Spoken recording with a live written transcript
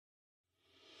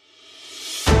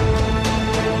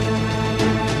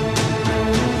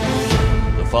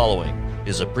following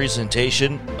is a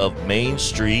presentation of Main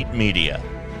Street Media,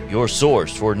 your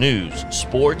source for news,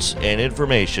 sports, and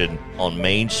information on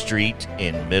Main Street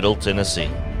in Middle Tennessee.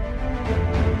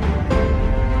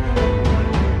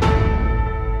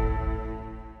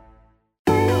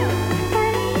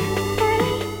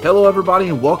 Hello, everybody,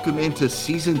 and welcome into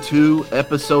Season 2,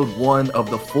 Episode 1 of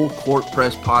the Full Court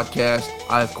Press Podcast.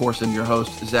 I, of course, am your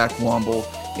host, Zach Womble,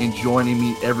 and joining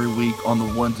me every week on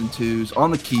the ones and twos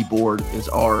on the keyboard is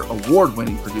our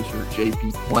award-winning producer,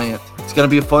 JP Plant. It's going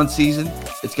to be a fun season.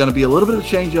 It's going to be a little bit of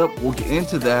change-up. We'll get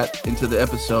into that into the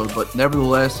episode, but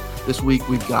nevertheless, this week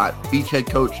we've got Beech head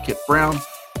coach Kipp Brown,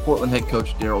 Portland head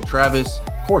coach Darryl Travis.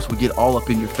 Of course, we get all up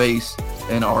in your face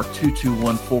in our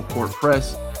 2-2-1 Full Court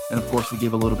Press. And, of course, we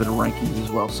give a little bit of rankings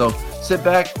as well. So sit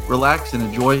back, relax, and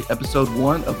enjoy Episode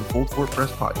 1 of the Full Court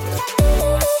Press Podcast.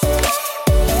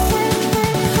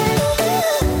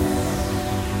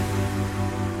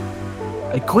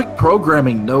 A quick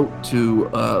programming note to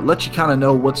let you kind of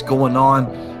know what's going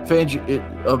on. Fans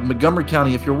of Montgomery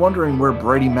County, if you're wondering where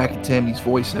Brady McAtammy's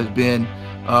voice has been,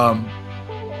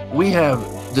 we have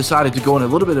decided to go in a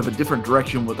little bit of a different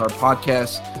direction with our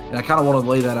podcast, and I kind of want to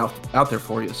lay that out there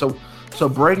for you. So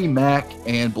Brady Mack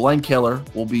and Blaine Keller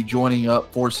will be joining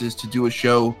up forces to do a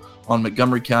show on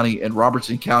Montgomery County and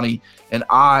Robertson County. And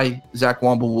I, Zach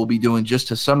Womble, will be doing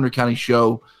just a Sumner County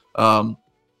show.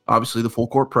 Obviously, the Full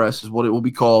Court Press is what it will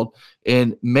be called.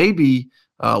 And maybe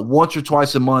once or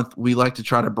twice a month, we like to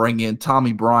try to bring in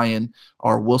Tommy Bryan,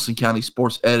 our Wilson County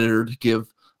sports editor, to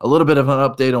give a little bit of an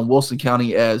update on Wilson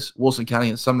County, as Wilson County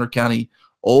and Sumner County,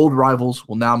 old rivals,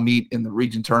 will now meet in the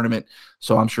region tournament.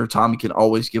 So I'm sure Tommy can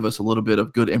always give us a little bit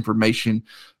of good information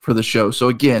for the show. So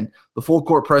again, the Full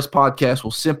Court Press Podcast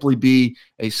will simply be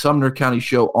a Sumner County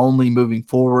show only moving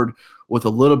forward, with a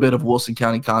little bit of Wilson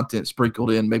County content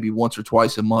sprinkled in maybe once or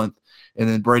twice a month. And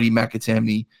then Brady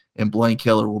McAtamney and Blaine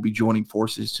Keller will be joining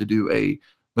forces to do a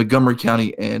Montgomery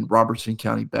County and Robertson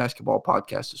County basketball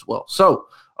podcast as well. So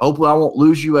hopefully I won't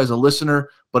lose you as a listener,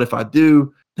 but if I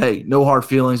do, hey, no hard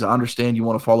feelings. I understand you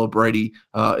want to follow Brady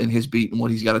in his beat and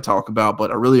what he's got to talk about, but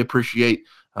I really appreciate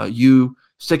you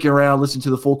sticking around, listening to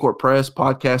the Full Court Press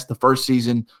Podcast the first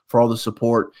season, for all the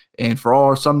support, and for all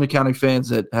our Sumner County fans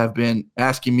that have been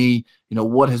asking me,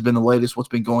 what has been the latest, what's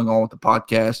been going on with the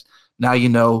podcast. Now you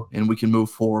know, and we can move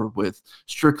forward with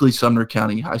strictly Sumner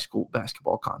County high school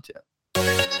basketball content.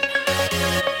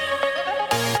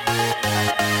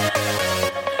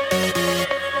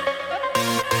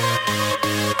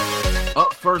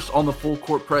 Up first on the Full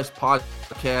Court Press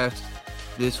Podcast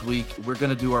this week, we're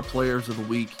going to do our Players of the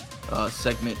Week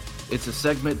segment. It's a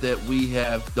segment that we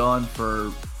have done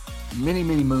for many,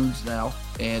 many moons now,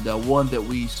 and one that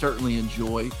we certainly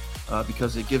enjoy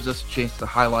because it gives us a chance to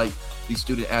highlight these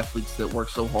student athletes that work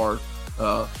so hard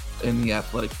in the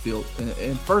athletic field.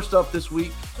 And first up this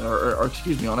week, or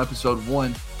excuse me, on Episode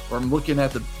 1, where I'm looking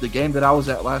at the game that I was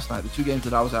at last night, the two games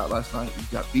that I was at last night.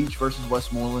 You've got Beech versus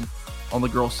Westmoreland on the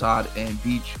girls' side, and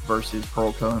Beech versus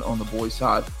Pearl Cone on the boys'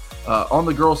 side. On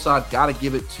the girls' side, got to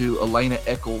give it to Elena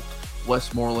Eckel,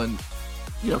 Westmoreland.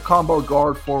 Combo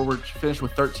guard forward. She finished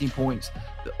with 13 points.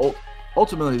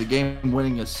 Ultimately, the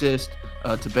game-winning assist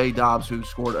to Bay Dobbs, who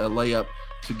scored a layup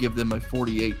to give them a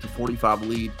 48-45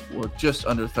 lead with just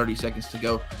under 30 seconds to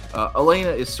go. Elena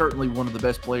is certainly one of the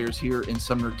best players here in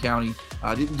Sumner County.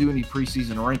 I didn't do any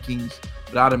preseason rankings,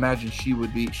 but I'd imagine she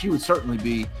would certainly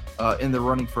be in the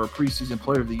running for a preseason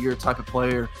player of the year type of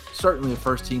player, certainly a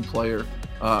first-team player.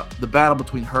 The battle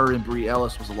between her and Bree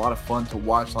Ellis was a lot of fun to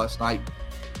watch last night.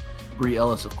 Bree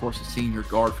Ellis, of course, a senior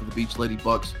guard for the Beech Lady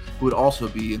Bucks, who would also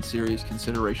be in serious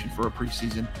consideration for a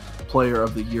preseason player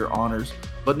of the year honors.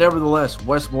 But nevertheless,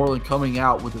 Westmoreland coming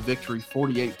out with a victory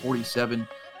 48-47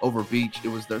 over Beech. It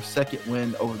was their second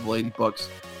win over the Lady Bucks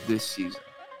this season.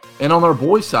 And on our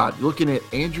boys' side, looking at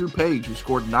Andrew Page, who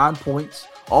scored 9 points,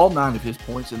 all 9 of his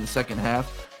points in the second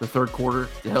half, the third quarter,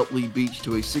 to help lead Beech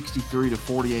to a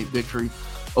 63-48 victory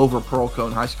over Pearl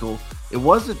Cone High School. It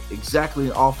wasn't exactly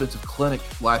an offensive clinic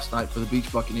last night for the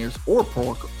Beech Buccaneers or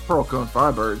Pearl Cone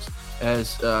Firebirds,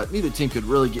 as neither team could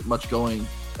really get much going.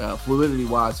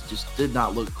 Fluidity-wise, it just did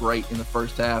not look great in the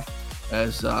first half,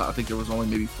 as I think there was only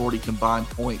maybe 40 combined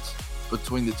points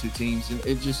between the two teams. And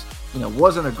it just,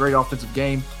 wasn't a great offensive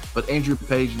game, but Andrew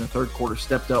Page in the third quarter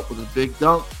stepped up with a big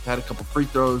dunk, had a couple free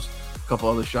throws, a couple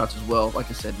other shots as well. Like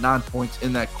I said, 9 points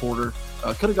in that quarter.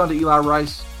 Could have gone to Eli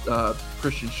Rice,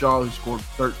 Christian Shaw, who scored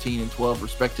 13 and 12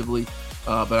 respectively,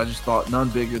 but I just thought none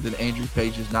bigger than Andrew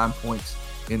Page's 9 points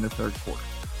in the third quarter.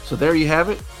 So there you have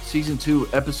it. Season 2,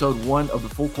 Episode 1 of the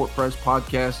Full Court Press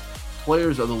Podcast.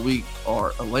 Players of the week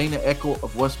are Elena Eckel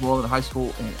of Westmoreland High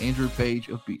School and Andrew Page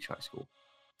of Beech High School.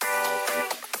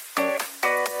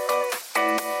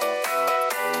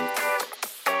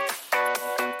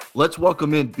 Let's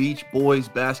welcome in Beech Boys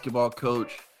basketball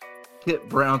coach Kipp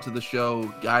Brown to the show,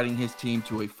 guiding his team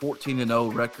to a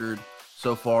 14-0 record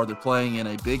so far. They're playing in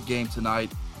a big game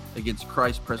tonight against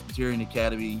Christ Presbyterian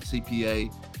Academy,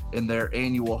 CPA, in their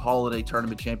annual holiday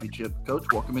tournament championship. Coach,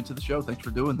 welcome into the show. Thanks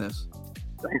for doing this.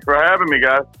 Thanks for having me,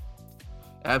 guys.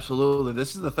 Absolutely.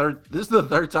 This is the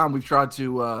third time we've tried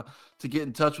to get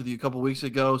in touch with you. A couple weeks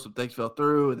ago, some things fell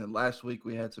through, and then last week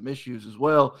we had some issues as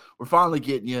well. We're finally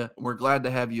getting you. We're glad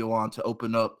to have you on to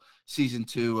open up season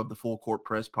 2 of the Full Court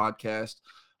Press podcast.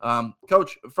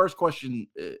 Coach, first question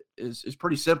is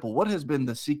pretty simple. What has been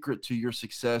the secret to your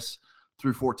success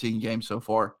through 14 games so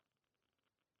far?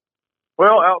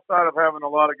 Well, outside of having a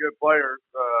lot of good players,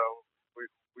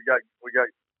 we got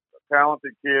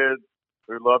talented kids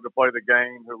who love to play the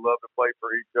game, who love to play for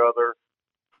each other,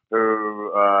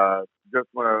 who just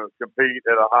want to compete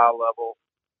at a high level,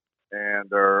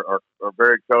 and are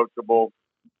very coachable,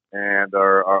 and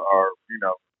are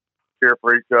cheer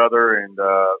for each other and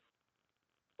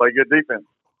play good defense.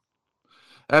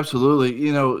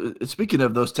 Absolutely. Speaking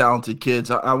of those talented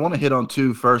kids, I want to hit on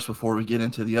two first before we get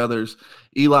into the others.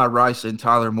 Eli Rice and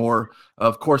Tyler Moore.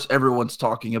 Of course, everyone's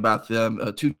talking about them.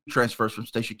 2 transfers from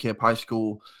Station Camp High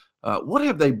School. What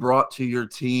have they brought to your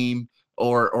team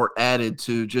or added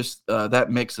to just that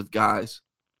mix of guys?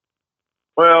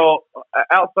 Well,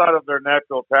 outside of their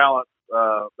natural talent,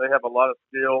 they have a lot of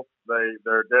skill.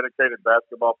 They're dedicated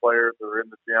basketball players who are in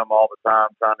the gym all the time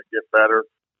trying to get better.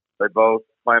 They both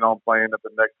plan on playing at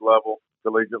the next level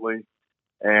collegiately.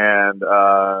 And,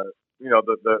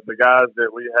 the guys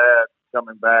that we had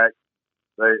coming back,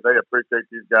 they appreciate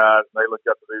these guys, and they look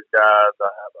up to these guys,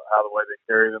 how the way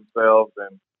they carry themselves.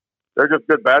 And they're just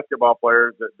good basketball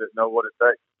players that know what it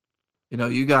takes.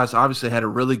 You guys obviously had a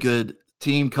really good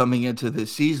team coming into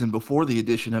this season before the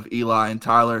addition of Eli and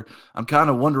Tyler. I'm kind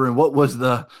of wondering what was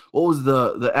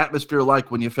the atmosphere like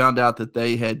when you found out that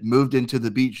they had moved into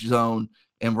the Beech zone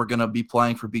and we're going to be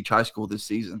playing for Beech High School this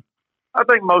season? I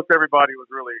think most everybody was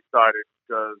really excited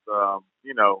because,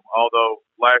 although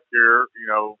last year,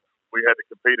 we had to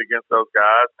compete against those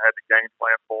guys and had to game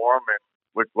plan for them, and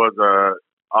which was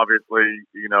obviously,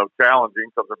 challenging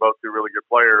because they're both 2 really good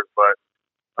players. But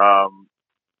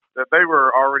that they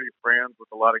were already friends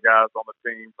with a lot of guys on the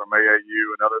team from AAU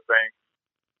and other things.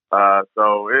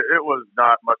 So it was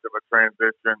not much of a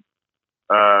transition.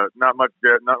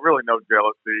 Not really no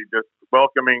jealousy, just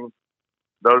welcoming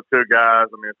those 2 guys.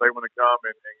 I mean, if they want to come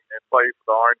and play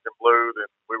for the orange and blue, then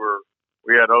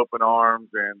we had open arms,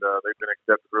 and they've been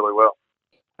accepted really well.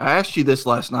 I asked you this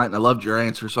last night, and I loved your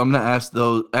answer, so I'm going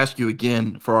to ask you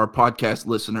again for our podcast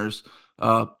listeners.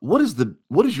 What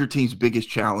is your team's biggest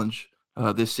challenge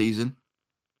this season?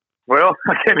 Well,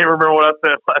 I can't even remember what I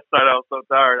said last night. I was so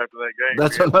tired after that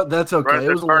game. That's okay.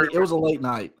 It was a late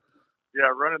night. Yeah,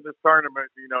 running this tournament,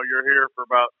 you're here for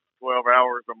about 12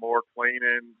 hours or more,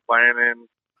 cleaning, planning,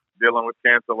 dealing with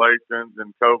cancellations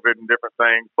and COVID and different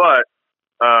things. But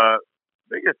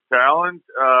biggest challenge,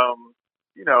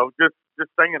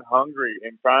 just staying hungry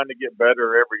and trying to get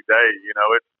better every day.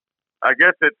 I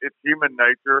guess it's human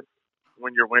nature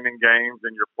when you're winning games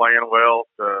and you're playing well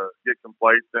to get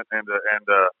complacent and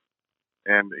I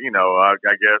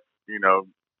guess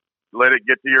let it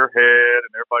get to your head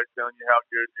and everybody's telling you how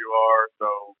good you are. So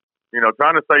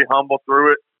trying to stay humble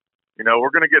through it. We're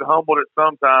going to get humbled at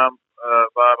some time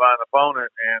by an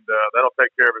opponent, and that'll take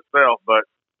care of itself. But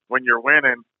when you're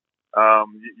winning,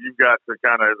 you've got to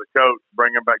kind of, as a coach,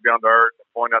 bring them back down to earth and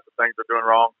point out the things they're doing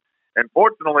wrong. And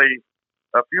fortunately,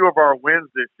 a few of our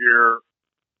wins this year,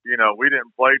 we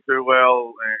didn't play too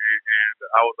well, and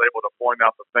I was able to point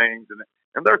out the things,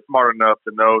 and they're smart enough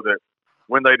to know that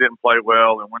when they didn't play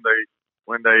well and when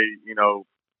they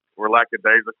were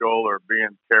lackadaisical or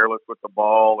being careless with the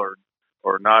ball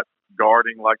or not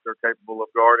guarding like they're capable of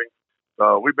guarding.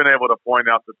 So we've been able to point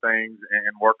out the things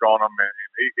and work on them.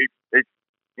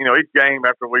 And each game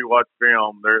after we watch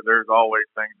film, there's always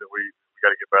things that we got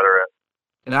to get better at.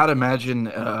 And I'd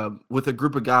imagine with a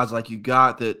group of guys like you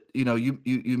got that,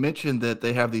 you mentioned that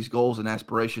they have these goals and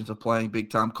aspirations of playing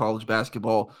big-time college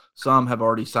basketball. Some have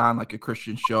already signed, like a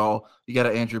Christian Shaw. You got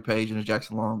an Andrew Page and a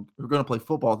Jackson Long who are going to play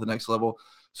football at the next level.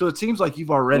 So it seems like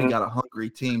you've already got a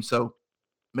hungry team. So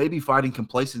maybe fighting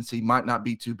complacency might not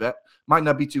be too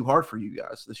hard for you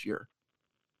guys this year.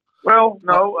 Well,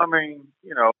 no, I mean,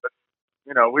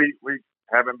 we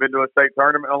haven't been to a state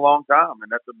tournament in a long time,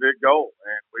 and that's a big goal.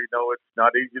 And we know it's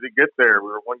not easy to get there. We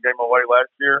were 1 game away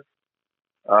last year.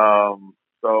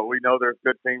 So we know there's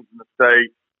good teams in the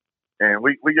state, and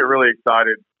we get really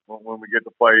excited when we get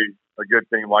to play a good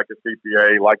team like a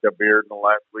CPA, like a Beard in the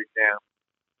last weekend.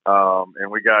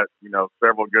 And we got,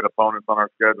 several good opponents on our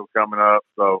schedule coming up.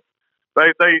 So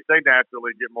they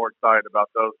naturally get more excited about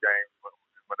those games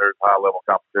when there's high-level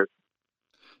competition.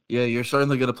 Yeah, you're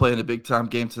certainly going to play in a big-time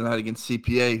game tonight against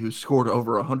CPA, who scored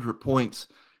over 100 points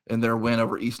in their win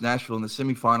over East Nashville in the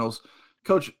semifinals.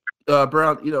 Coach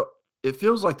Brown, it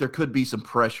feels like there could be some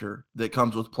pressure that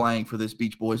comes with playing for this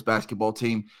Beech Boys basketball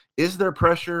team. Is there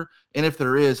pressure? And if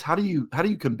there is, how do you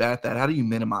combat that? How do you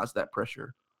minimize that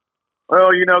pressure?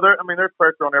 Well, there's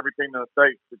pressure on every team in the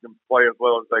state to can play as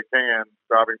well as they can,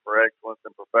 striving for excellence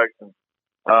and perfection.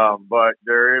 But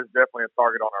there is definitely a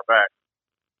target on our back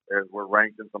as we're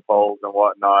ranked in some polls and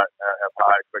whatnot, have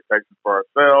high expectations for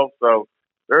ourselves. So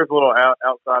there's a little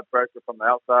outside pressure from the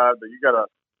outside, but you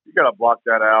gotta block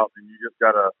that out, and you just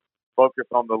gotta focus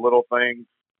on the little things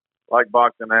like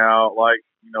boxing out, like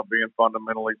being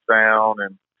fundamentally sound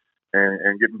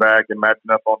and getting back and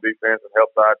matching up on defense and help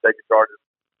side taking charges.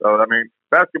 So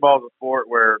basketball is a sport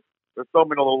where there's so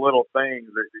many little things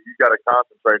that you got to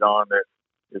concentrate on. That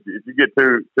if you get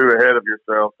too ahead of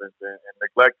yourself and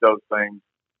neglect those things,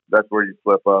 that's where you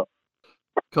slip up.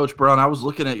 Coach Brown, I was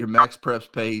looking at your Max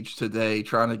Preps page today,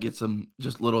 trying to get some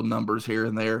just little numbers here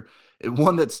and there. And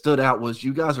one that stood out was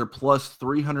you guys are plus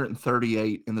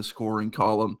 338 in the scoring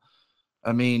column.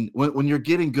 I mean, when you're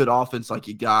getting good offense like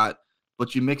you got,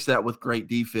 but you mix that with great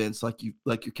defense like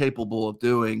you're capable of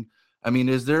doing. I mean,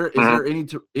 is there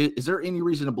any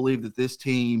reason to believe that this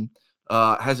team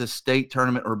has a state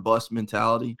tournament or bust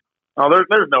mentality? Oh,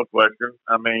 there's no question.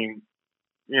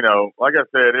 Like I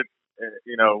said, it's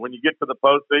when you get to the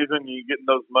postseason, you get in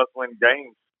those must-win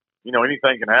games.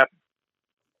 Anything can happen.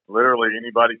 Literally,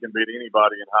 anybody can beat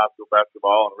anybody in high school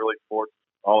basketball and really sports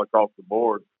all across the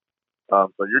board.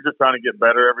 So you're just trying to get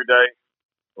better every day.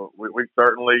 We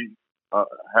certainly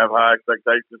have high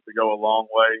expectations to go a long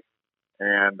way.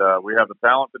 And we have the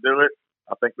talent to do it.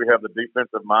 I think we have the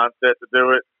defensive mindset to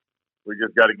do it. We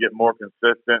just got to get more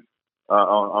consistent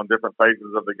on different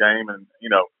phases of the game. And,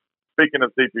 speaking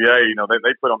of CPA,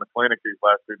 they put on the clinic these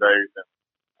last 2 days. And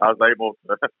I was able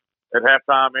to, at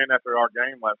halftime and after our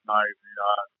game last night,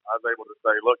 I was able to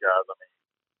say, look, guys,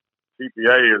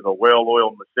 CPA is a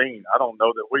well-oiled machine. I don't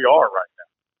know that we are right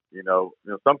now.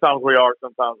 Sometimes we are,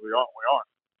 sometimes we aren't.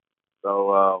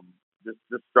 So,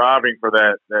 just striving for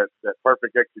that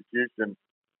perfect execution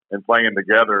and playing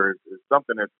together is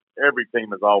something that every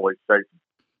team is always chasing.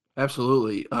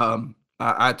 Absolutely.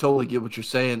 I totally get what you're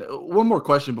saying. One more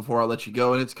question before I let you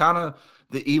go, and it's kind of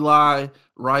the Eli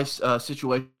Rice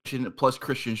situation plus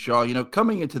Christian Shaw.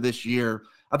 Coming into this year,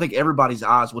 I think everybody's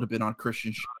eyes would have been on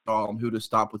Christian Shaw and who to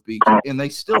stop with Beech, and they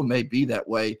still may be that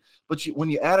way. But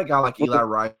when you add a guy like Eli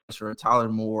Rice or a Tyler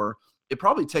Moore, it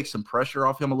probably takes some pressure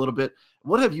off him a little bit.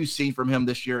 What have you seen from him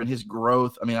this year and his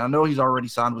growth? I know he's already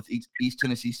signed with East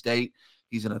Tennessee State.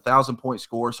 He's an 1,000-point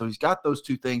scorer, so he's got those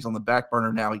two things on the back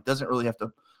burner now. He doesn't really have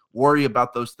to worry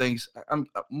about those things. I'm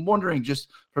wondering,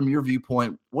 just from your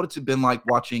viewpoint, what it's been like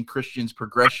watching Christian's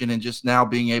progression and just now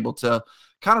being able to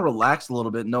kind of relax a little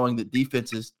bit, knowing that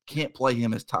defenses can't play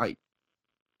him as tight.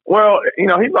 Well, he's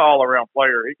an all-around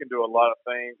player. He can do a lot of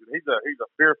things, and he's a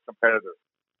fierce competitor.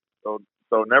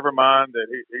 So never mind that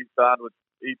he signed with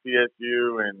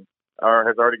ETSU and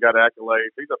has already got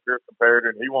accolades. He's a fierce competitor,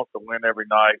 and he wants to win every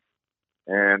night.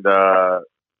 And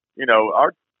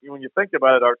when you think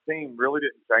about it, our team really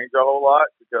didn't change a whole lot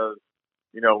because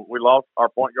we lost our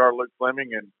point guard Luke Fleming,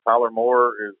 and Tyler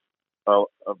Moore is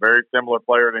a very similar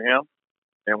player to him,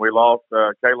 and we lost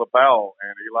Caleb Powell,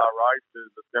 and Eli Rice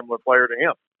is a similar player to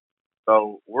him.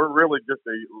 So we're really just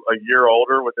a year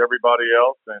older with everybody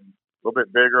else, and a little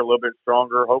bit bigger, a little bit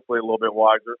stronger, hopefully a little bit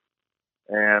wiser.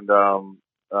 And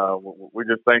we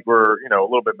just think we're, a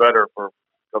little bit better because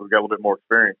we've got a little bit more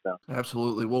experience now.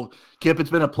 Absolutely. Well, Kipp,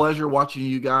 it's been a pleasure watching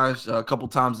you guys a couple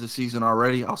times this season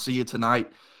already. I'll see you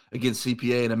tonight against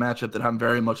CPA in a matchup that I'm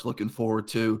very much looking forward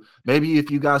to. Maybe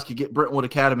if you guys could get Brentwood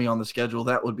Academy on the schedule,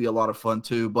 that would be a lot of fun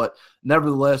too. But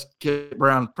nevertheless, Kipp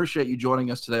Brown, appreciate you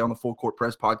joining us today on the Full Court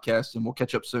Press podcast, and we'll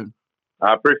catch up soon.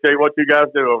 I appreciate what you guys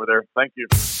do over there. Thank you.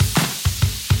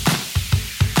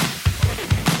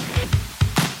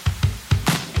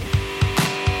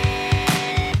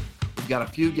 We've got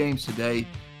a few games today,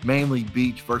 mainly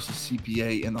Beech versus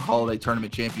CPA in the Holiday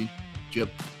Tournament Championship,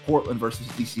 Portland versus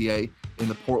DCA in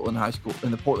the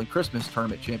Portland Christmas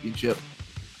Tournament Championship.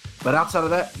 But outside of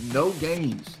that, no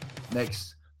games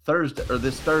this Thursday,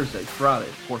 Friday,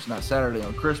 of course not Saturday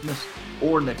on Christmas,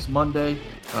 or next Monday.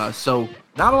 So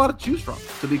not a lot to choose from,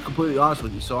 to be completely honest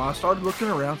with you. So I started looking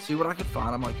around, see what I could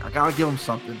find. I'm like, I got to give them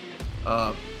something.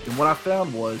 And what I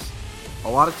found was a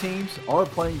lot of teams are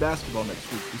playing basketball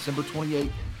next week, December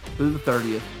 28th through the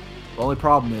 30th. The only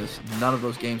problem is none of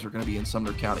those games are going to be in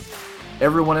Sumner County.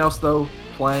 Everyone else, though,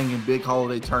 playing in big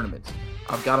holiday tournaments.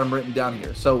 I've got them written down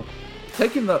here. So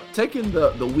taking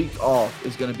the week off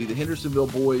is going to be the Hendersonville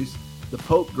boys, the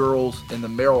Pope girls, and the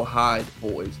Merrill Hyde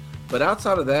boys. But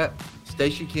outside of that,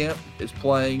 Stacy Camp is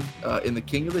playing in the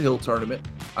King of the Hill tournament.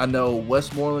 I know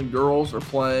Westmoreland girls are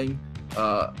playing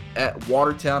at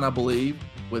Watertown, I believe,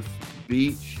 with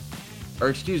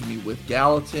with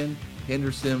Gallatin,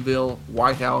 Hendersonville,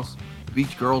 White House. The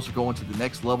Beech girls are going to the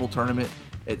next level tournament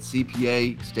at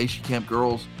CPA. Stacy Camp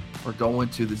girls are going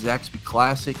to the Zaxby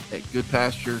Classic at Good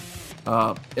Pasture.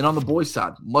 And on the boys'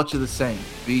 side, much of the same.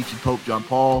 Beech and Pope John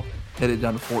Paul headed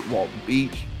down to Fort Walton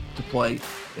Beach to play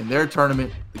in their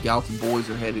tournament. The Gallatin boys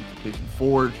are headed to Pigeon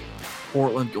Forge.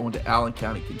 Portland going to Allen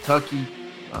County, Kentucky.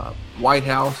 White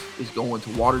House is going to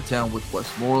Watertown with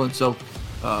Westmoreland. So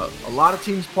a lot of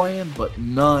teams playing, but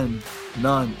none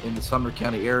in the Sumner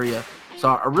County area. So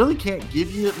I really can't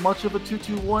give you much of a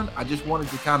 2-2-1. I just wanted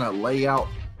to kind of lay out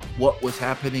what was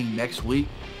happening next week.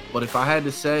 But if I had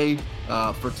to say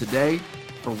for today,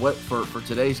 for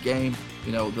today's game,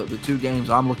 the two games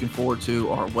I'm looking forward to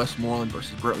are Westmoreland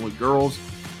versus Brentwood girls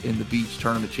in the Beech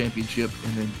Tournament Championship,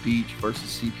 and then Beech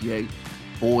versus CPA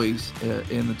boys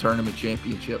in the tournament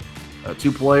championship.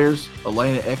 Two players,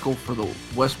 Elena Eckel for the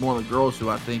Westmoreland girls, who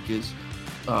I think is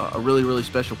a really, really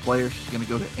special player. She's going to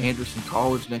go to Anderson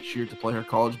College next year to play her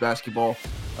college basketball.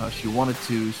 She wanted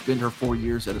to spend her 4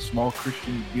 years at a small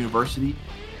Christian university,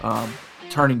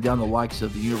 turning down the likes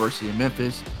of the University of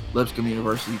Memphis, Lipscomb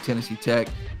University, Tennessee Tech,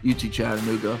 UT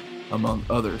Chattanooga, among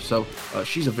others. So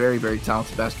she's a very, very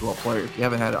talented basketball player. If you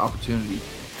haven't had an opportunity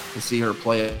to see her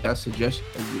play, I suggest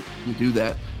you do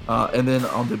that. And then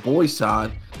on the boys'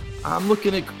 side, I'm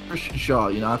looking at Christian Shaw.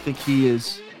 I think he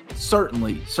is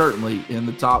certainly in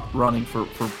the top running for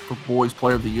boys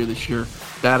player of the year this year,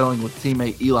 battling with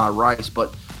teammate Eli Rice.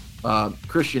 But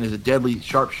Christian is a deadly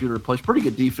sharpshooter, plays pretty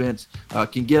good defense,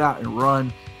 can get out and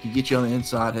run, can get you on the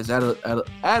inside, has added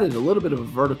a little bit of a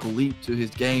vertical leap to his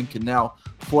game, can now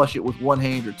flush it with one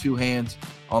hand or two hands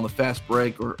on the fast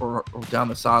break or down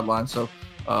the sideline. So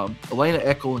Elena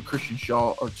Eckel and Christian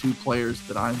Shaw are two players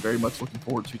that I'm very much looking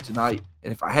forward to tonight.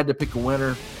 And if I had to pick a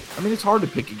winner, it's hard to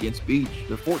pick against Beech.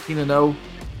 They're 14-0,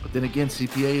 but then again,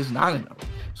 CPA is 9-0.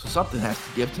 So something has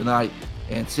to give tonight.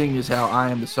 And seeing as how I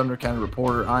am the Sumner County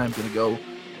reporter, I am going to go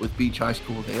with Beech High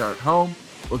School. They are at home,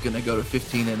 looking to go to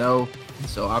 15-0. And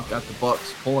so I've got the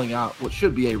Bucks pulling out what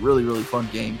should be a really, really fun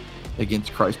game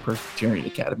against Christ Presbyterian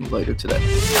Academy later today.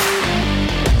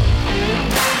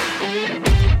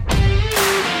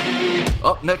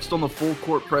 Up next on the Full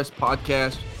Court Press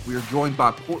podcast, we are joined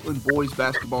by Portland boys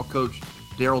basketball coach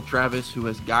Darryl Travis, who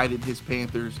has guided his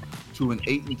Panthers to an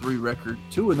 8-3 record,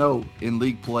 2-0 in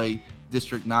league play,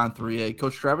 District 9-3A.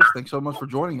 Coach Travis, thanks so much for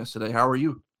joining us today. How are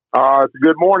you? It's a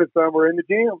good morning, son. We're in the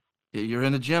gym. Yeah, you're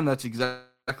in the gym. That's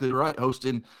exactly right.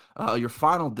 Hosting your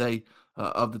final day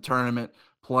of the tournament,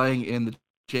 playing in the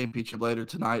championship later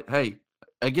tonight. Hey,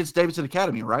 against Davidson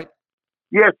Academy, right?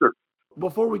 Yes, sir.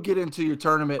 Before we get into your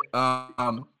tournament,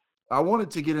 I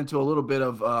wanted to get into a little bit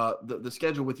of the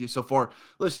schedule with you so far.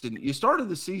 Listen, you started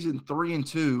the season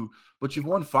 3-2, but you've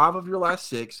won 5 of your last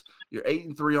 6. You're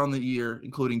 8-3 on the year,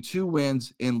 including 2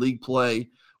 wins in league play.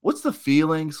 What's the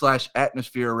feeling /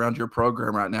 atmosphere around your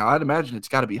program right now? I'd imagine it's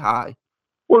got to be high.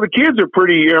 Well, the kids are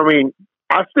pretty.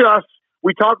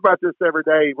 We talk about this every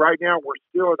day. Right now, we're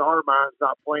still in our minds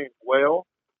not playing well,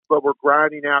 but we're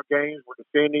grinding out games. We're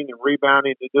defending and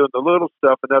rebounding and doing the little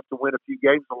stuff enough to win a few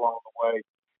games along the way.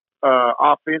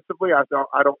 Offensively, I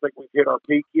don't think we've hit our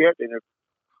peak yet, and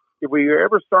if we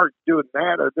ever start doing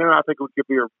that, then I think we could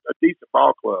be a decent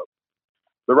ball club.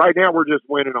 But right now, we're just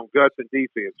winning on guts and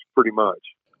defense, pretty much.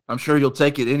 I'm sure you'll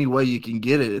take it any way you can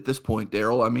get it at this point,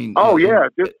 Darryl. At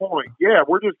this point,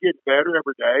 we're just getting better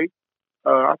every day.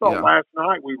 I thought last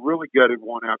night we really gutted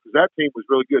one out because that team was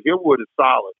really good. Hillwood is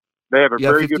solid. They have a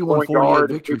very good point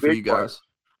guard. Victory for you guys.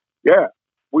 Yeah,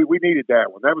 we needed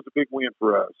that one. That was a big win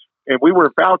for us. And we were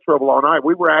in foul trouble all night.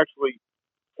 We were actually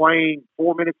playing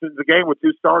 4 minutes into the game with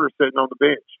 2 starters sitting on the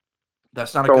bench.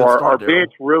 That's not a good start, our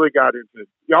bench really got into it.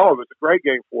 It was a great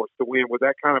game for us to win with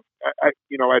that kind of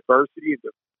adversity and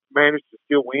to manage to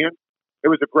still win. It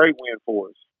was a great win for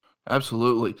us.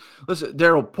 Absolutely. Listen,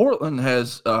 Darryl, Portland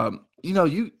has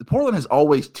Portland has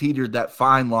always teetered that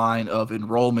fine line of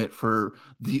enrollment for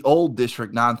the old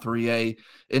District 9-3A.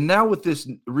 And now with this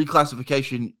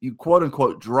reclassification, you quote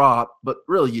unquote drop, but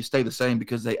really you stay the same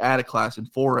because they add a class in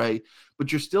 4A,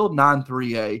 but you're still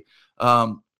 9-3A.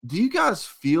 Do you guys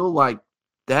feel like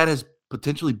that has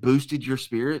potentially boosted your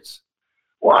spirits?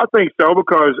 Well, I think so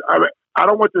because I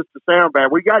don't want this to sound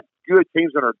bad. We got good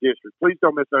teams in our district. Please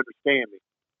don't misunderstand me.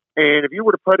 And if you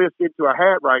were to put us into a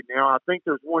hat right now, I think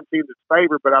there's one team that's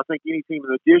favored, but I think any team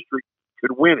in the district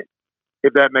could win it,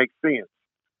 if that makes sense.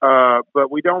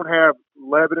 But we don't have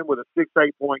Lebanon with a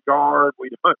 6'8" point guard. We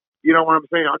don't, you know what I'm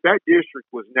saying? That district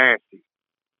was nasty.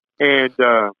 And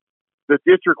the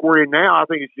district we're in now, I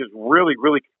think it's just really,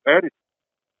 really competitive.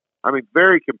 I mean,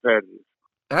 very competitive.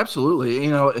 Absolutely.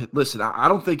 You know, listen, I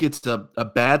don't think it's a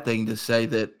bad thing to say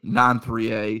that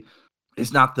 9-3A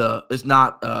is not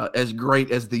as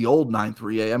great as the old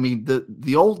 9-3A. I mean,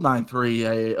 the old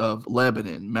 9-3A of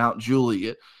Lebanon, Mount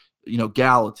Juliet, you know,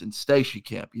 Gallatin, Stacy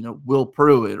Camp, you know, Will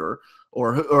Pruitt or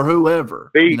whoever,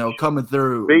 Beech, you know, coming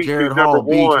through, Beech, Jared Hall,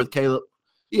 Beach one. with Caleb.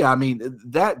 Yeah, I mean,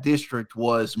 that district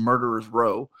was Murderer's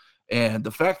Row. And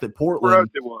the fact that Portland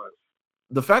 – it was.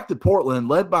 The fact that Portland,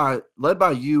 led by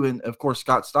you and, of course,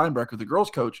 Scott Steinbrecher, the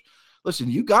girls' coach, listen,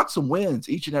 you got some wins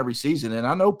each and every season. And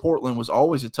I know Portland was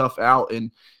always a tough out, and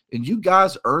you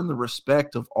guys earned the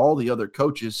respect of all the other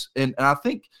coaches. And I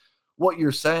think what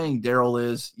you're saying, Darryl,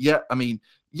 is, I mean,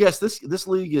 yes, this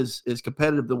league is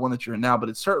competitive, the one that you're in now, but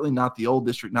it's certainly not the old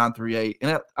District 9-3A.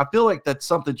 And I feel like that's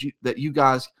something that you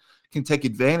guys can take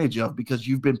advantage of because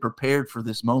you've been prepared for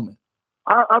this moment.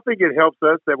 I think it helps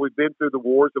us that we've been through the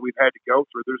wars that we've had to go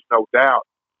through. There's no doubt.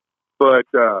 But,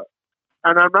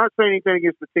 and I'm not saying anything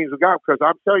against the teams we got, because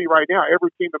I'm telling you right now,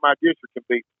 every team in my district can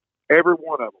beat every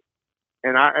one of them.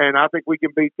 And I think we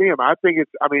can beat them. I think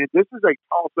this is a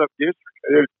toss-up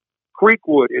district.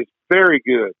 Creekwood is very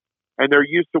good, and they're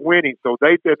used to winning, so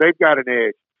they've got an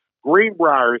edge.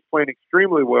 Greenbrier is playing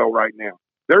extremely well right now.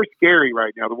 They're scary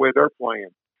right now, the way they're playing.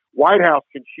 White House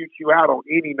can shoot you out on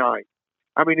any night.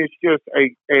 I mean, it's just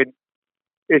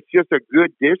a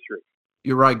good district.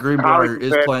 You're right. Greenbrier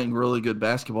is playing really good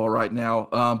basketball right now.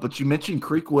 But you mentioned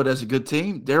Creekwood as a good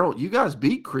team. Darryl, you guys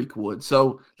beat Creekwood,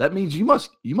 so that means you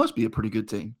must be a pretty good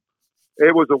team.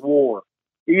 It was a war.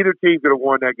 Either team could have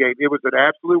won that game. It was an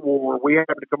absolute war. We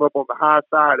happened to come up on the high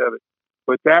side of it,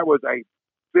 but that was a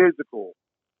physical,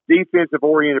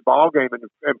 defensive-oriented ball game,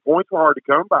 and points were hard to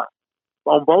come by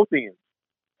on both ends.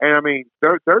 And, I mean,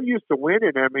 they're used to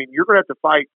winning. I mean, you're going to have to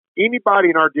fight. Anybody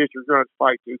in our district is going to have to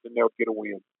fight tooth and nail to get a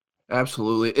win.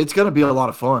 Absolutely. It's going to be a lot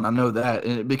of fun. I know that.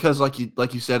 And because like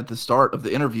you said at the start of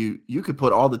the interview, you could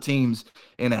put all the teams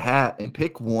in a hat and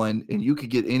pick one, and you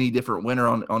could get any different winner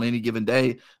on any given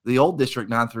day. The old District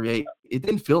 9-3-8, it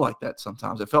didn't feel like that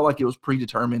sometimes. It felt like it was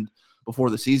predetermined before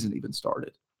the season even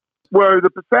started. Well, the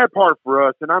sad part for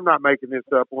us, and I'm not making this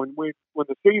up, when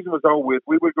the season was over with,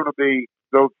 we were going to be,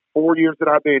 those 4 years that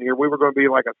I've been here, we were going to be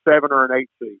like a 7 or an 8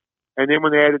 seed. And then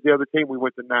when they added the other team, we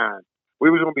went to 9. We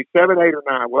was going to be 7, 8, or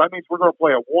 9. Well, that means we're going to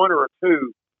play a 1 or a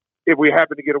 2 if we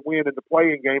happen to get a win in the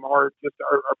play-in game or just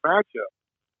a matchup.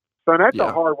 So that's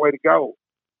a hard way to go.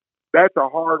 That's a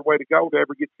hard way to go to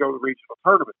ever get to go to the regional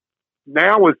tournament.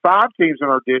 Now with 5 teams in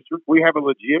our district, we have a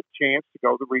legit chance to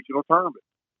go to the regional tournament.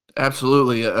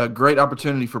 Absolutely. A great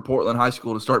opportunity for Portland High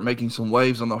School to start making some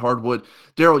waves on the hardwood.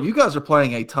 Darryl, you guys are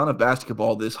playing a ton of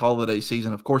basketball this holiday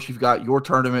season. Of course, you've got your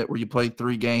tournament where you play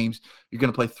 3 games. You're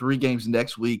going to play 3 games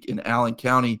next week in Allen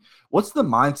County. What's the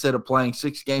mindset of playing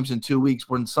 6 games in 2 weeks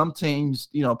when some teams,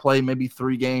 play maybe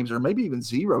 3 games or maybe even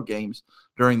 0 games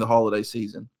during the holiday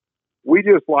season? We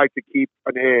just like to keep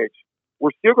an edge.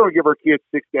 We're still going to give our kids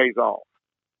 6 days off.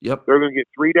 Yep. They're going to get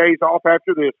 3 days off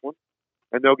after this one,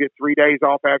 and they'll get 3 days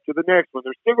off after the next one.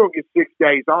 They're still going to get 6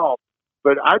 days off,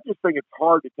 but I just think it's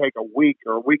hard to take a week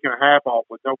or a week and a half off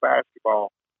with no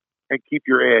basketball and keep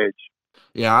your edge.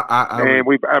 Yeah, I'm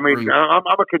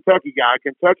a Kentucky guy.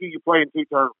 Kentucky, you play in 2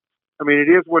 tournaments. I mean, it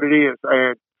is what it is,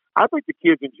 and I think the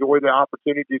kids enjoy the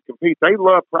opportunity to compete. They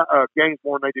love games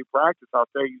more than they do practice. I'll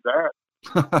tell you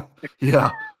that.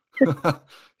 Yeah,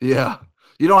 yeah.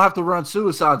 You don't have to run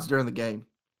suicides during the game.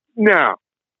 No.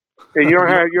 And you don't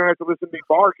have to listen to me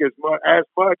bark as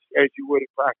much as you would in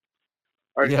practice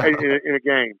in a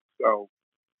game. So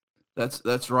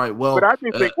that's right. Well, but I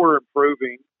do think we're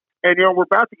improving, and we're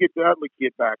about to get the Utley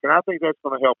kid back, and I think that's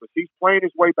going to help us. He's playing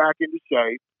his way back into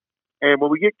shape, and when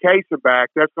we get Kaysen back,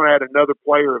 that's going to add another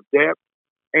player of depth,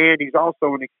 and he's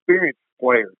also an experienced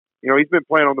player. He's been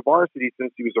playing on the varsity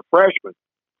since he was a freshman.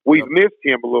 We've missed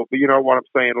him a little bit. You know what I'm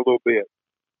saying? A little bit.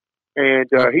 And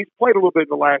he's played a little bit in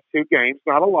the last 2 games,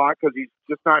 not a lot because he's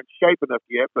just not in shape enough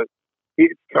yet, but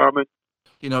he's coming.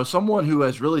 Someone who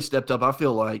has really stepped up, I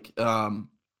feel like,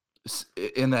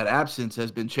 in that absence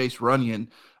has been Chase Runyon.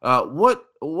 What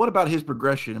about his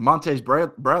progression? And Montez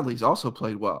Bradley's also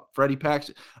played well. Freddie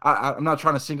Paxton. I'm not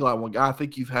trying to single out one guy. I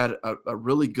think you've had a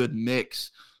really good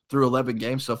mix through 11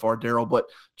 games so far, Darryl, but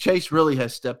Chase really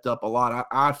has stepped up a lot,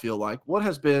 I feel like. What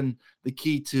has been the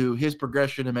key to his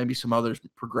progression and maybe some others'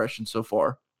 progression so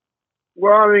far?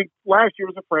 Well, I mean, last year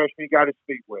as a freshman, he got his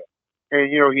feet wet. And,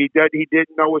 he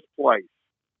didn't know his place.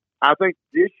 I think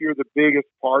this year the biggest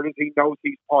part is he knows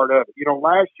he's part of it.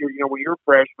 Last year, when you're a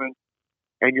freshman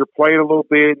and you're playing a little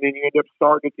bit and then you end up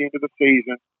starting at the end of the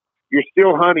season, you're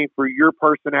still hunting for your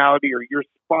personality or your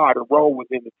spot or role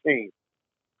within the team.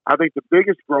 I think the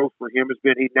biggest growth for him has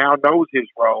been he now knows his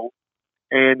role,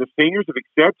 and the seniors have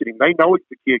accepted him. They know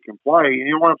the kid can play. And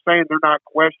you know what I'm saying? They're not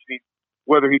questioning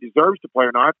whether he deserves to play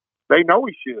or not. They know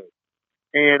he should.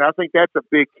 And I think that's a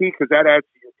big key because that adds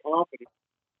to your confidence.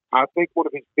 I think one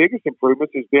of his biggest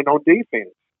improvements has been on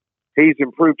defense. He's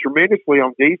improved tremendously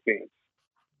on defense,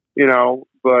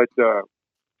 but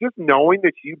just knowing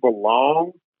that you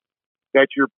belong, that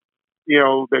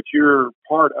you're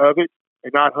part of it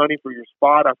and not hunting for your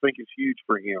spot, I think is huge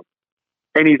for him.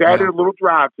 And he's added a little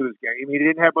drive to his game. He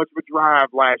didn't have much of a drive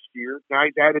last year. Now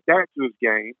he's added that to his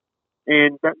game,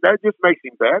 and that just makes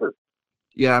him better.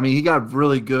 Yeah, I mean, he got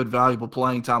really good, valuable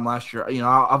playing time last year.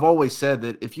 I've always said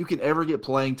that if you can ever get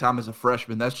playing time as a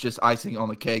freshman, that's just icing on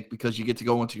the cake because you get to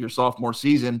go into your sophomore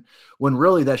season when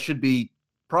really that should be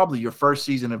probably your first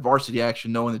season of varsity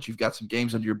action, knowing that you've got some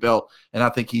games under your belt. And I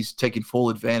think he's taking full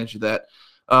advantage of that.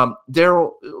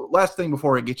 Darryl, last thing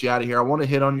before I get you out of here, I want to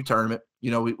hit on your tournament.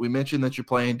 We mentioned that you're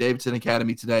playing Davidson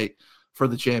Academy today for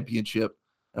the championship.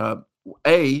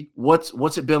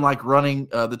 What's it been like running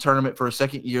the tournament for a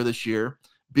second year this year?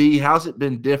 B, how's it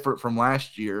been different from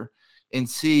last year? And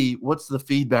C, what's the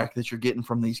feedback that you're getting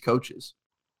from these coaches?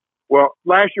 Well,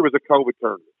 last year was a COVID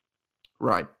tournament.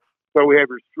 Right. So we had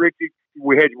restricted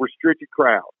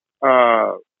crowd.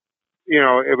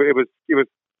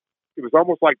 It was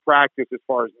almost like practice as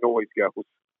far as noise goes.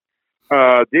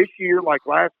 This year, like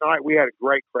last night, we had a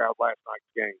great crowd last night's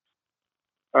game.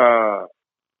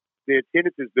 The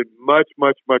attendance has been much,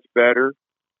 much, much better.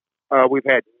 We've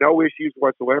had no issues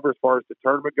whatsoever as far as the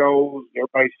tournament goes.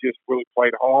 Everybody's just really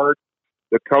played hard.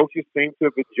 The coaches seem to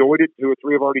have enjoyed it. 2 or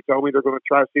 3 have already told me they're going to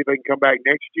try to see if they can come back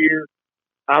next year.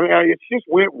 I mean, it's just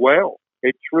went well.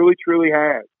 It truly, truly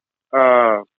has.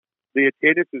 The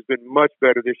attendance has been much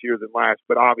better this year than last,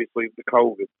 but obviously the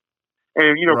COVID.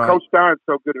 And, Right. Coach Stein's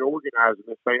so good at organizing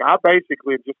this thing. I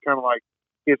basically am just kind of like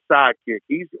his sidekick.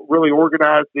 He's really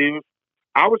organized this.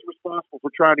 I was responsible for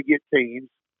trying to get teams,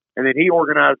 and then he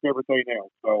organized everything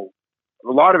else. So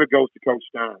a lot of it goes to Coach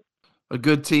Stein. A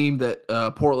good team that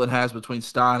Portland has between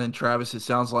Stein and Travis, it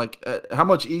sounds like. How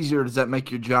much easier does that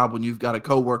make your job when you've got a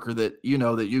coworker that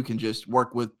that you can just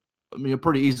work with,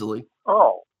 pretty easily?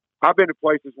 Oh, I've been to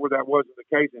places where that wasn't the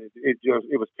case, and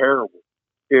it was terrible.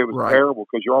 It was Right. terrible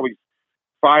because you're always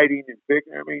fighting and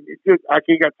fixing. I mean, it's just I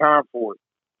can't got time for it.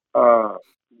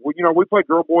 We play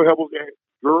girl boy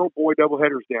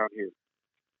doubleheaders down here.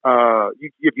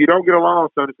 If you don't get along,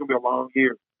 son, it's going to be a long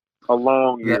year. A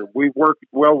long year. Yeah. We work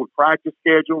well with practice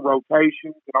schedule,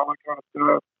 rotations, and all that kind of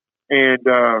stuff. And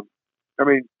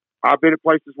I've been at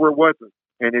places where it wasn't,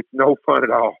 and it's no fun at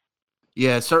all.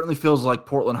 Yeah, it certainly feels like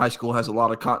Portland High School has a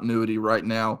lot of continuity right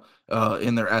now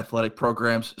in their athletic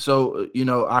programs. So,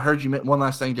 I heard you – one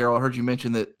last thing, Darryl. I heard you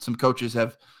mention that some coaches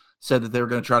have said that they were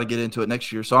going to try to get into it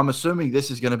next year. So I'm assuming this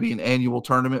is going to be an annual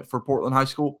tournament for Portland High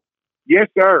School? Yes,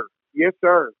 sir. Yes,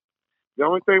 sir. The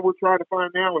only thing we're trying to find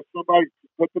now is somebody to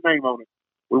put the name on it.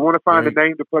 We want to find a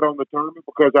name to put on the tournament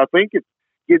because I think it's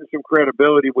getting some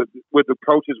credibility with the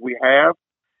coaches we have,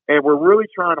 and we're really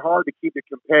trying hard to keep it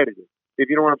competitive. If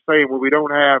you know what I'm saying, where we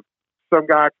don't have some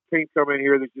guy team come in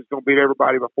here that's just going to beat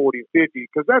everybody by 40 and 50,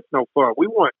 because that's no fun. We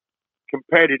want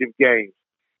competitive games.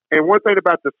 And one thing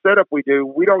about the setup we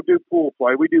don't do pool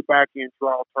play. We do back-end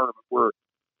draw tournament where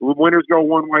winners go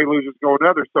one way, losers go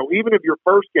another. So even if your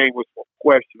first game was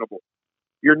questionable,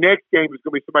 your next game is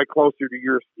going to be somebody closer to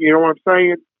yours. You know what I'm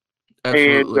saying?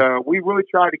 Absolutely. And we really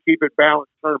tried to keep it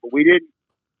balanced tournament. We didn't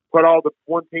put all the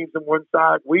one teams on one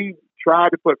side. We tried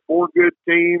to put 4 good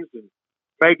teams and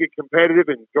make it competitive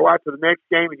and go out to the next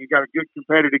game and you got a good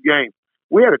competitive game.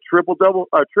 We had a triple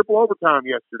overtime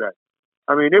yesterday.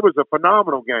 I mean, it was a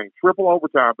phenomenal game, triple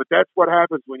overtime. But that's what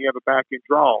happens when you have a back-end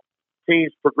draw.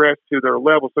 Teams progress to their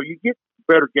level. So you get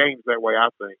better games that way, I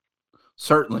think.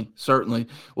 Certainly.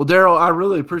 Well, Darryl, I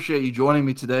really appreciate you joining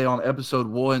me today on episode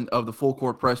 1 of the Full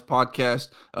Court Press podcast.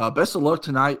 Best of luck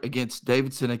tonight against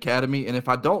Davidson Academy. And if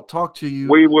I don't talk to you,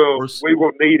 we will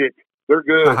need it. They're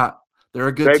good. They're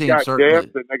a good team, got certainly.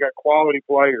 Depth and they got quality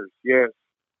players. Yes,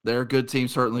 they're a good team,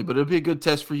 certainly. But it'll be a good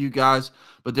test for you guys.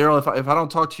 But Darryl, if I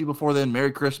don't talk to you before then,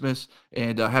 Merry Christmas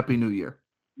and Happy New Year.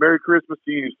 Merry Christmas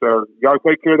to you, sir. Y'all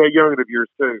take care of that youngin' of yours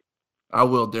too. I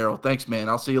will, Darryl. Thanks, man.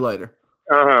 I'll see you later.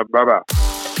 Bye-bye.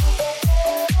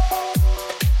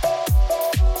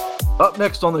 Up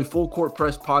next on the Full Court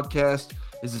Press podcast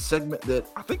is a segment that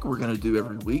I think we're going to do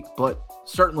every week, but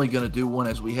certainly going to do one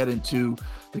as we head into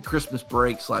the Christmas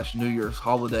break / New Year's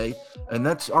holiday, and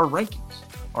that's our rankings,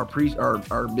 our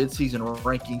midseason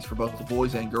rankings for both the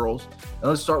boys and girls. And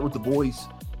let's start with the boys.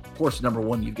 Of course, number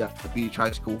one, you've got the Beech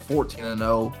High School,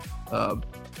 14-0.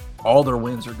 All their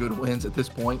wins are good wins at this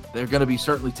point. They're going to be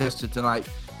certainly tested tonight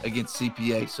against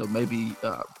CPA, so maybe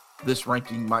this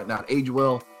ranking might not age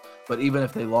well. But even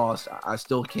if they lost, I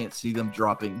still can't see them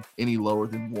dropping any lower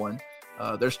than 1.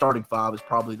 Their starting 5 is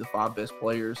probably the 5 best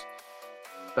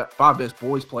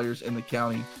boys players in the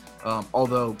county.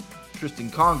 Although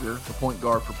Tristan Conger, the point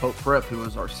guard for Pope Prep, who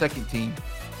is our second team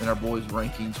in our boys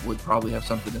rankings, would probably have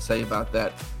something to say about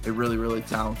that. A really, really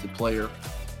talented player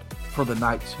for the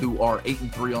Knights, who are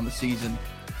 8-3 on the season.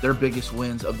 Their biggest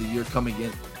wins of the year coming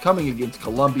against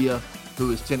Columbia,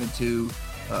 who is 10-2.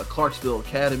 Clarksville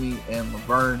Academy and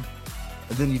Laverne.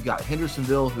 And then you've got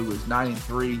Hendersonville, who is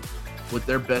 9-3, with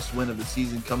their best win of the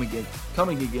season coming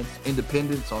against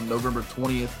Independence on November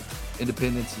 20th.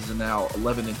 Independence is now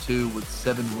 11-2 with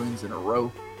 7 wins in a row.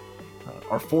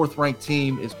 Our 4th-ranked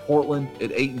team is Portland at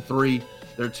 8-3.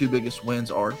 Their 2 biggest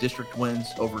wins are district wins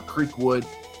over Creekwood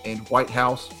and White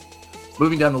House.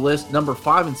 Moving down the list, number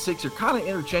 5 and 6 are kind of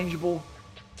interchangeable,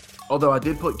 although I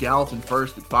did put Gallatin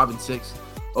first at 5 and 6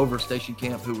 over Station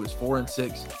Camp, who was 4 and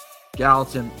 6.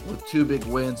 Gallatin with 2 big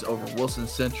wins over Wilson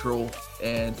Central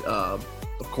and, of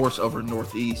course, over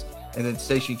Northeast. And then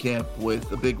Station Camp with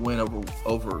a big win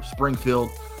over Springfield,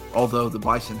 although the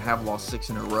Bison have lost 6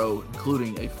 in a row,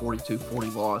 including a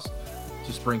 42-40 loss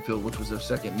to Springfield, which was their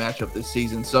second matchup this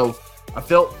season. So I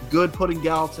felt good putting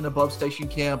Gallatin above Station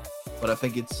Camp, but I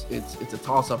think it's a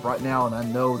toss-up right now, and I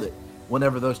know that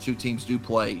whenever those 2 teams do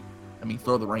play, I mean,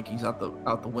 throw the rankings out the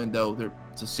window.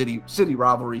 It's a city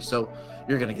rivalry, so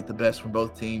you're going to get the best from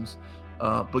both teams.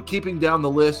 But keeping down the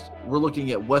list, we're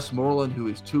looking at Westmoreland, who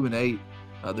is 2-8.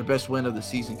 Their best win of the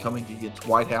season coming against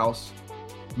White House.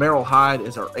 Merrill Hyde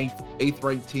is our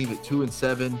 8th-ranked team at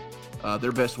 2-7.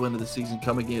 Their best win of the season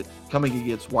coming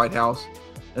against White House.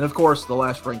 And, of course, the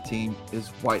last-ranked team is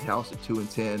White House at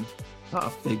 2-10.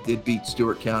 They did beat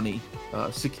Stewart County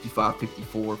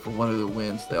 65-54 for one of their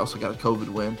wins. They also got a COVID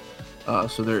win.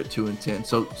 So they're at 2-10.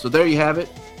 So there you have it.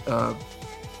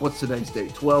 What's today's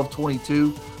date?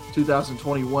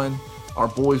 12/22/2021. Our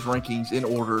boys rankings in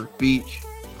order: Beech,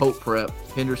 Pope Prep,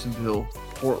 Hendersonville,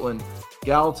 Portland,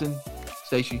 Gallatin,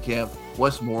 Station Camp,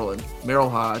 Westmoreland, Merrill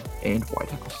Hyde, and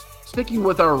White House. Sticking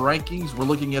with our rankings, we're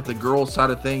looking at the girls' side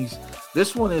of things.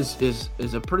 This one is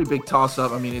a pretty big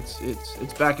toss-up. I mean,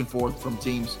 it's back and forth from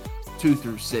teams 2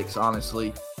 through 6.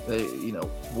 Honestly,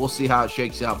 we'll see how it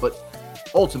shakes out, but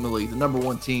ultimately, the number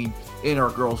 1 team in our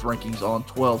girls' rankings on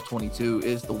 12/22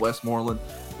 is the Westmoreland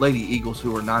Lady Eagles,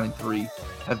 who are 9-3,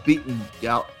 have beaten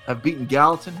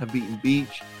Gallatin, have beaten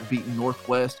Beech, have beaten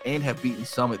Northwest, and have beaten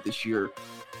Summit this year.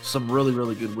 Some really,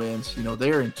 really good wins.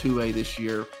 They're in 2A this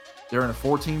year. They're in a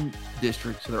 14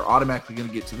 district, so they're automatically going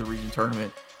to get to the region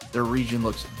tournament. Their region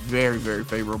looks very, very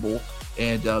favorable,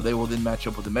 and they will then match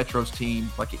up with the Metros team,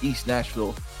 like East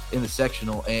Nashville, in the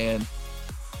sectional, and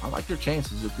I like their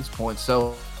chances at this point.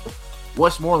 So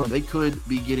Westmoreland, they could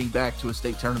be getting back to a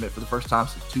state tournament for the first time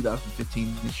since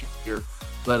 2015 this year,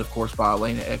 led, of course, by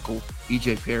Elena Eckel.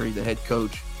 E.J. Perry, the head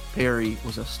coach. Perry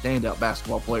was a standout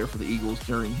basketball player for the Eagles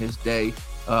during his day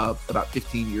about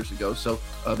 15 years ago. So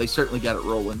they certainly got it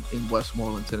rolling in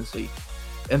Westmoreland, Tennessee.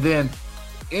 And then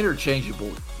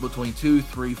interchangeable between 2,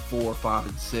 3, 4, 5,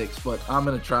 and 6, but I'm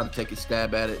going to try to take a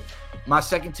stab at it. My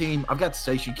second team, I've got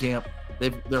Station Camp.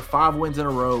 They're 5 wins in a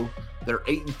row. They're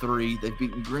 8-3. They've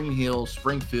beaten Green Hill,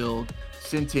 Springfield,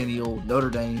 Centennial, Notre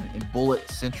Dame, and Bullitt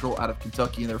Central out of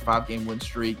Kentucky in their 5-game win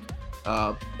streak.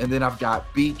 And then I've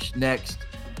got Beech next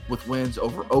with wins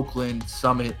over Oakland,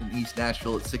 Summit, and East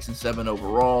Nashville at 6-7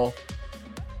 overall.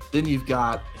 Then you've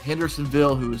got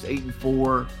Hendersonville, who is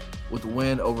 8-4 with a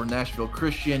win over Nashville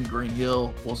Christian, Green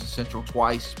Hill, Wilson Central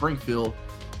twice, Springfield.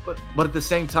 But at the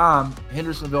same time,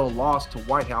 Hendersonville lost to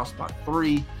White House by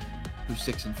 3, who's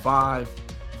 6-5.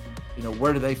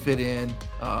 Where do they fit in?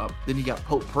 Then you got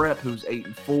Pope Prep, who's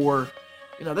 8-4.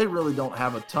 They really don't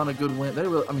have a ton of good wins.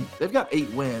 They've got 8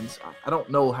 wins. I don't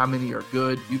know how many are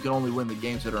good. You can only win the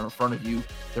games that are in front of you.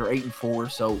 They're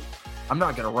 8-4, so I'm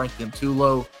not going to rank them too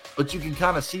low. But you can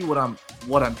kind of see what I'm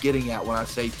getting at when I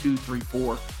say 2, 3,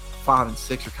 4, 5, and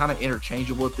 6 are kind of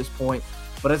interchangeable at this point.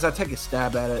 But as I take a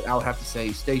stab at it, I would have to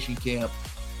say Station Camp,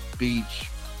 Beech,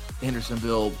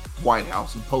 Hendersonville, White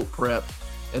House, and Pope Prep.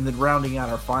 And then rounding out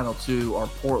our final 2 are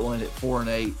Portland at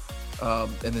 4-8,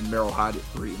 and then Merrill Hyde at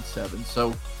 3 and 7.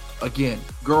 So again,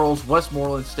 girls,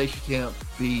 Westmoreland, Station Camp,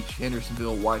 Beech,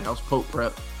 Hendersonville, White House, Pope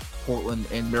Prep, Portland,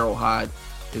 and Merrill Hyde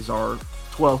is our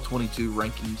 12-22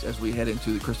 rankings as we head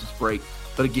into the Christmas break.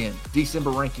 But again,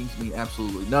 December rankings mean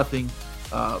absolutely nothing.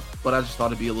 But I just thought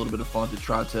it'd be a little bit of fun to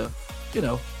try to,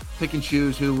 pick and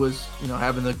choose who was,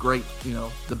 having the great,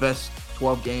 the best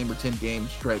 12 game or 10 game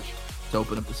stretch to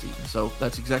open up the season. So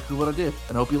that's exactly what I did,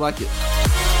 and I hope you like it.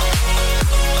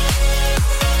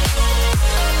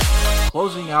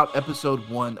 Closing out episode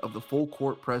 1 of the Full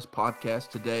Court Press podcast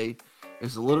today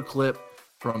is a little clip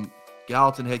from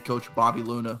Gallatin head coach Bobby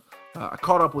Luna. I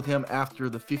caught up with him after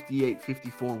the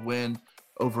 58-54 win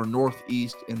over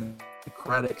Northeast in the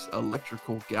Craddock's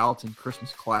Electrical Gallatin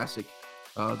Christmas Classic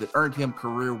that earned him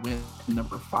career win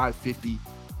number 550,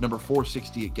 number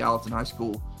 460 at Gallatin High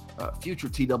School. Future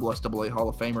TSSAA Hall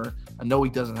of Famer. I know he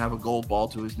doesn't have a gold ball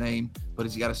to his name, but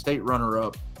he's got a state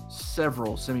runner-up,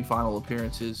 several semifinal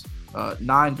appearances,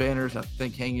 9 banners, I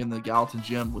think, hanging in the Gallatin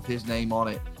gym with his name on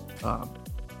it.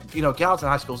 Gallatin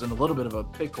High School is in a little bit of a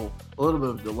pickle, a little bit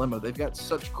of a dilemma. They've got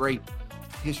such great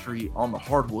history on the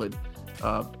hardwood.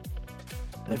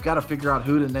 They've got to figure out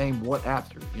who to name what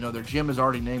after. Their gym is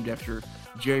already named after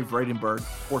Jerry Vradenberg,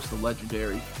 of course, the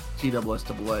legendary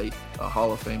TSSAA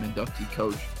Hall of Fame inductee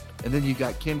coach. And then you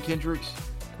got Kim Kendricks,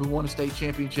 who won a state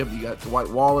championship. You got Dwight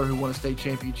Waller, who won a state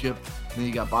championship. And then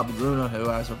you got Bobby Luna, who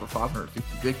has over 550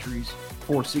 victories,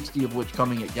 460 of which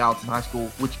coming at Gallatin High School,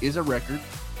 which is a record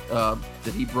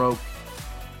that he broke.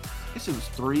 I guess it was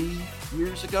 3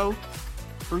 years ago.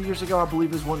 3 years ago, I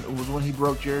believe, was when he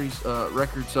broke Jerry's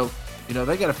record. So,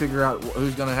 they got to figure out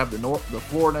who's going to have the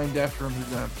floor named after him, who's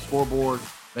going to have the scoreboard,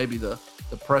 maybe the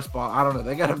press box. I don't know.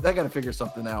 They got to figure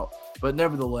something out. But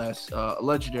nevertheless, a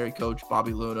legendary coach,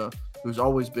 Bobby Luna, who's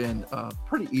always been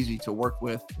pretty easy to work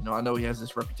with. I know he has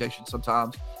this reputation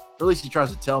sometimes, or at least he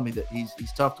tries to tell me that he's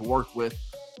tough to work with,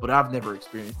 but I've never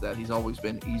experienced that. He's always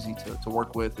been easy to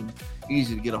work with and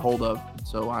easy to get a hold of. And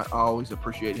so I always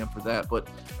appreciate him for that. But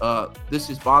this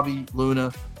is Bobby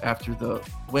Luna after the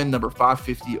win number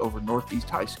 550 over Northeast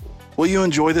High School. Will you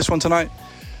enjoy this one tonight?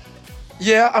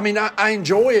 Yeah, I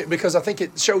enjoy it because I think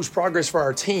it shows progress for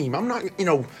our team. I'm not,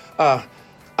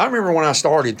 I remember when I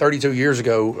started 32 years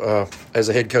ago as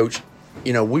a head coach,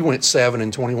 we went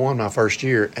 7-21 my first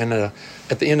year. And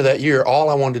at the end of that year, all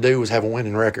I wanted to do was have a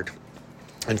winning record.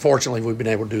 And fortunately, we've been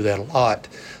able to do that a lot.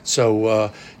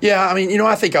 So,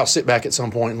 I think I'll sit back at some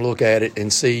point and look at it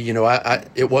and see,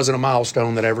 it wasn't a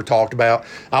milestone that I ever talked about.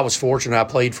 I was fortunate. I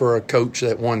played for a coach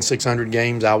that won 600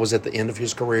 games. I was at the end of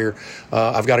his career.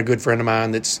 I've got a good friend of mine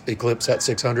that's eclipsed that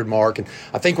 600 mark. And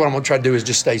I think what I'm going to try to do is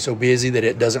just stay so busy that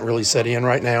it doesn't really set in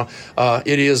right now.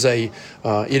 It is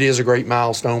a great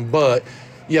milestone, but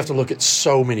you have to look at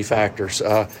so many factors,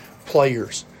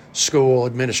 players, school,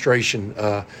 administration,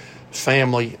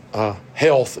 family,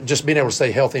 health, just being able to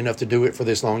stay healthy enough to do it for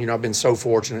this long. I've been so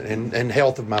fortunate, and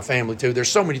health of my family too. There's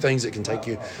so many things that can take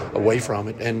you away from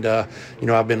it. And,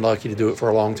 I've been lucky to do it for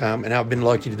a long time, and I've been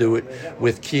lucky to do it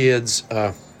with kids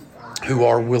who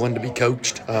are willing to be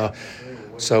coached.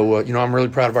 So, I'm really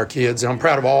proud of our kids, and I'm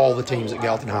proud of all the teams at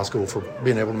Gallatin High School for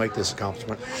being able to make this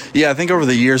accomplishment. Yeah, I think over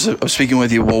the years of speaking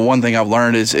with you, one thing I've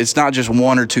learned is it's not just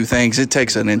one or two things. It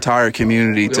takes an entire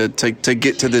community to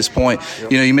get to this point.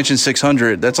 Yep. You mentioned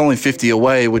 600. That's only 50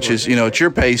 away, which is, at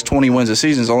your pace, 20 wins a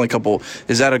season is only a couple.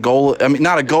 Is that a goal? I mean,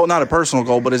 not a goal, not a personal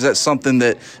goal, but is that something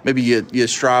that maybe you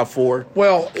strive for?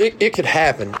 Well, it could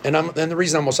happen. And the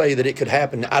reason I'm going to say that it could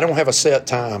happen, I don't have a set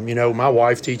time. My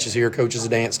wife teaches here, coaches a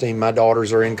dance team. My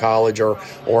daughters are in college or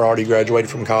already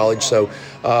graduated from college. So,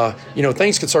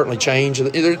 things could certainly change.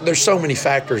 There's so many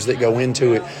factors that go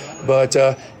into it. But,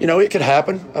 it could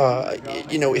happen.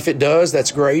 If it does,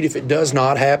 that's great. If it does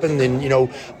not happen, then,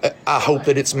 I hope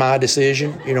that it's my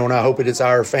decision, and I hope that it's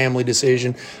our family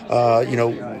decision,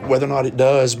 whether or not it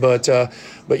does. But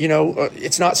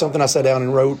it's not something I sat down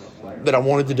and wrote that I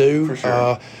wanted to do. For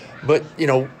sure. But,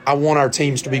 I want our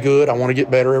teams to be good. I want to get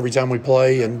better every time we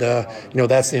play. And,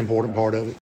 that's the important part of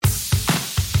it.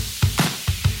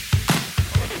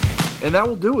 And that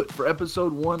will do it for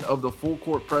episode 1 of the Full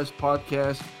Court Press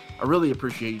podcast. I really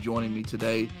appreciate you joining me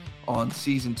today on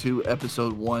season 2,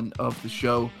 episode 1 of the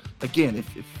show. Again,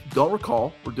 if you don't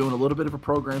recall, we're doing a little bit of a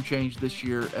program change this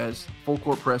year as Full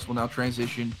Court Press will now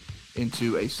transition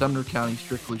into a Sumner County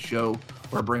strictly show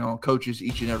where I bring on coaches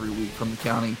each and every week from the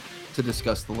county to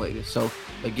discuss the latest. So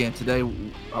again, today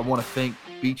I want to thank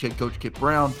Beech head coach Kipp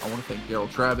Brown. I want to thank Darryl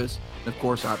Travis. And of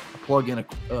course, I plug in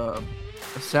a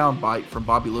sound bite from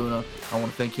Bobby Luna. I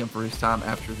want to thank him for his time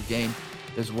after the game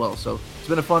as well. So it's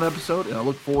been a fun episode, and I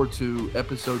look forward to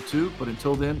episode 2. But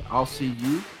until then, I'll see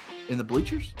you in the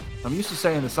bleachers? I'm used to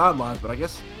saying the sidelines, but I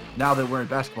guess now that we're in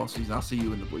basketball season, I'll see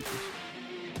you in the bleachers.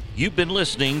 You've been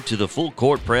listening to the Full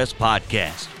Court Press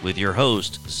Podcast with your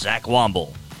host, Zach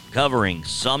Womble, covering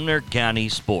Sumner County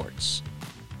sports.